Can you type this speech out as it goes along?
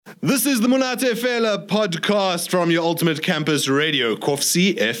This is the Monate Fela podcast from your ultimate campus radio,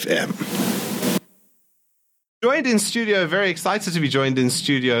 Kovsie FM. Joined in studio, very excited to be joined in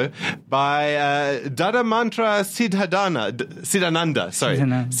studio by Dada Mantra Siddhananda.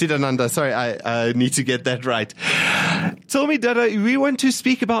 Sorry, I need to get that right. Tell me, Dada, we want to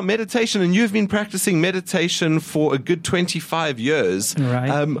speak about meditation, and you've been practicing meditation for a good 25 years.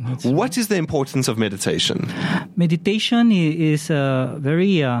 Right. What is the importance of meditation? Meditation is a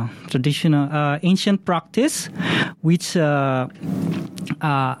very traditional, ancient practice, which at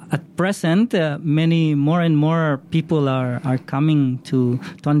present many more and more people are coming to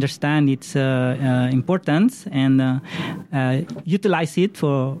understand its importance and utilize it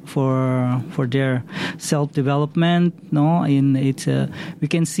for their self-development. We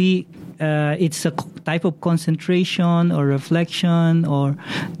can see it's a type of concentration or reflection or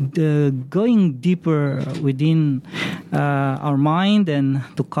going deeper within our mind and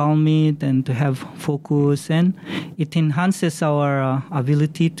to calm it and to have focus, and it enhances our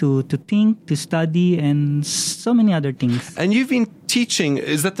ability to think, to study, and so many other things. And you've been teaching,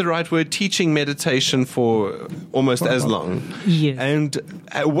 is that the right word, teaching meditation for almost as long? Yes. And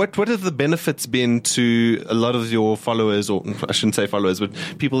what have the benefits been to a lot of your followers, or I shouldn't say followers, but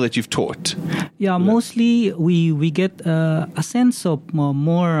people that you've taught? Yeah, mostly we get a sense of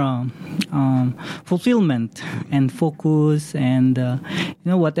more fulfillment and focus, and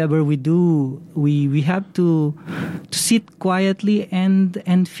whatever we do, we have to sit quietly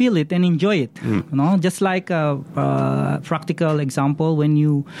and feel it and enjoy it. Just like a practical example, when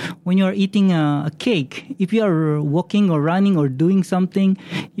you are eating a cake, if you are walking or running or doing something,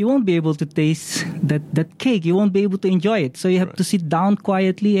 you won't be able to taste that cake. You won't be able to enjoy it. So you have to sit down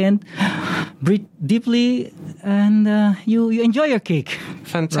quietly and breathe deeply, and you enjoy your cake.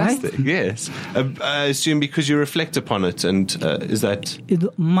 Fantastic, right? Yes. I assume because you reflect upon it, and is that...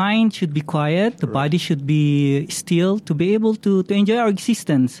 Mind should be quiet, the body should be still to be able to enjoy our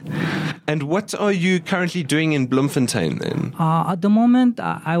existence. And what are you currently doing in Bloemfontein then? At the moment,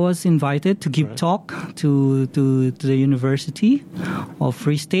 I was invited to give talk to the University of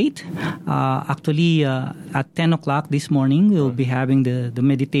Free State. Actually, at 10 o'clock this morning, we'll be having the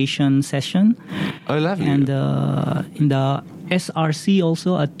meditation session. Oh, lovely. And in the SRC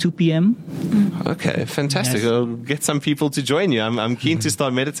also at 2 p.m. Okay, fantastic. Yes. I'll get some people to join you. I'm keen to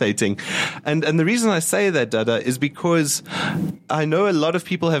start meditating. And the reason I say that, Dada, is because I know a lot of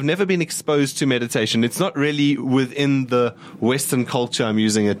people have never been exposed to meditation. It's not really within the Western culture. I'm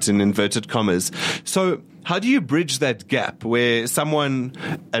using it in inverted commas. So how do you bridge that gap where someone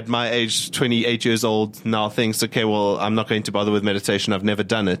at my age, 28 years old, now thinks, okay, well, I'm not going to bother with meditation. I've never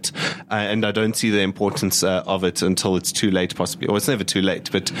done it. And I don't see the importance of it until it's too late, possibly. Or it's never too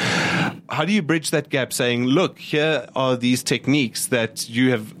late. But how do you bridge that gap saying, look, here are these techniques that you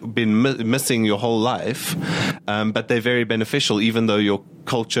have been missing your whole life, but they're very beneficial, even though your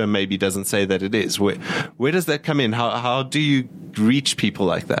culture maybe doesn't say that it is. Where does that come in? How do you reach people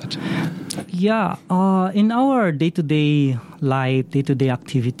like that? Yeah, in our day-to-day life, day-to-day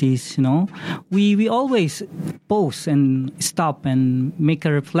activities, we always pause and stop and make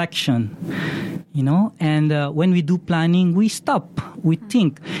a reflection, and when we do planning, we stop, we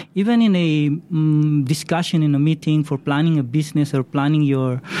think. Even in a discussion in a meeting for planning a business or planning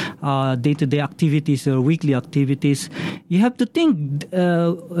your day-to-day activities or weekly activities, you have to think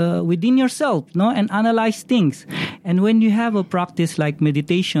within yourself, and analyze things. And when you have a practice like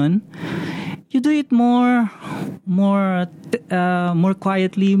meditation, you do it more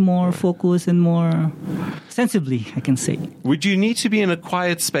quietly, more focused, and more sensibly, I can say. Would you need to be in a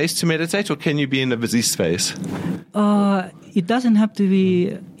quiet space to meditate, or can you be in a busy space? It doesn't have to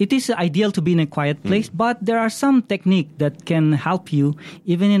be. It is ideal to be in a quiet place, but there are some technique that can help you,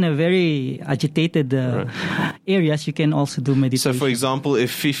 even in a very agitated areas. You can also do meditation. So, for example,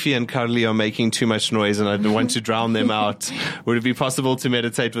 if Fifi and Carly are making too much noise and I want to drown them out, would it be possible to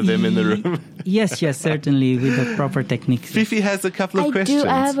meditate with them in the room? Yes, certainly, with the proper techniques. Fifi has a couple of questions.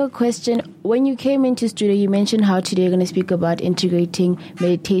 I have a question. When you came into studio, you mentioned how today you're going to speak about integrating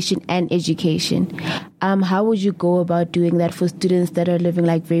meditation and education. How would you go about doing that for students that are living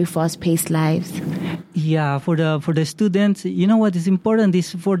like very fast-paced lives? Yeah, for the students, what is important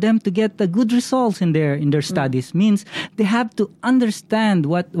is for them to get the good results in their studies. Means they have to understand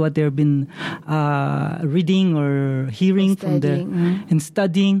what they've been reading or hearing and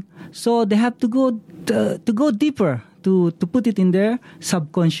studying. So they have to go deeper to put it in their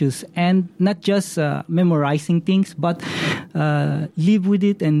subconscious and not just memorizing things, but live with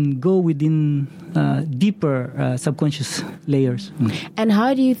it and go within deeper subconscious layers. And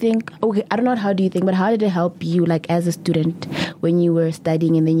how do you think, okay, I don't know how do you think, but how did it help you, like as a student, when you were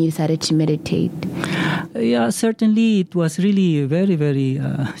studying and then you decided to meditate? Yeah, certainly it was really very, very,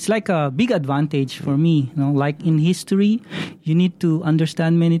 it's like a big advantage for me. You know, like in history, you need to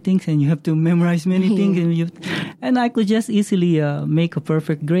understand many things and you have to memorize many things. And I could just easily make a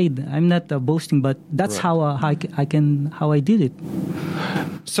perfect grade. I'm not boasting, but that's how I did it.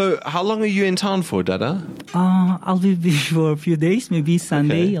 So how long are you in town for, Dada? I'll be for a few days, maybe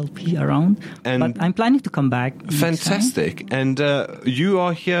Sunday. I'll be around. But I'm planning to come back. Fantastic. And you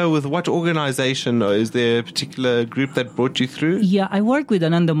are here with what organization? Or is there a particular group that brought you through? Yeah, I work with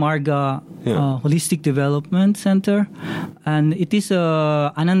Ananda Marga Holistic Development Center. And it is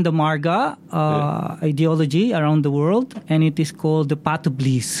Ananda Marga ideology around the world. And it is called the Path of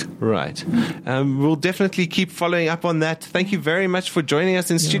Bliss. Right. We'll definitely keep following up on that. Thank you very much for joining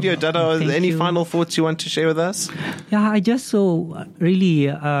us in studio, Dada. Any final thoughts you want to share with us? Yeah, I just really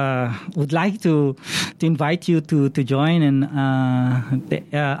would like to invite you to join and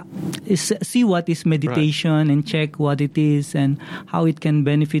see what is meditation and check what it is and how it can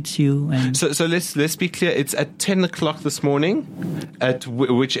benefit you. And so let's be clear. It's at 10 o'clock this morning. At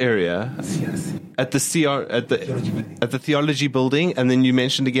which area? At the Theology Building, and then you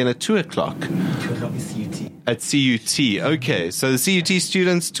mentioned again at 2 o'clock. At CUT. Okay, so the CUT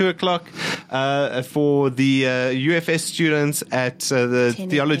students 2 o'clock, for the UFS students at the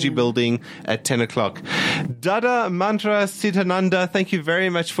Theology Building at 10 o'clock. Dada Mantra Siddhananda, thank you very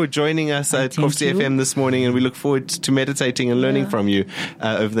much for joining us at Kovsie FM this morning, and we look forward to meditating and learning from you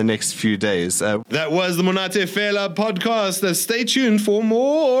over the next few days. That was the Monate Fela podcast. Stay tuned for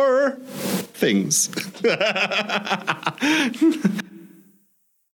more things.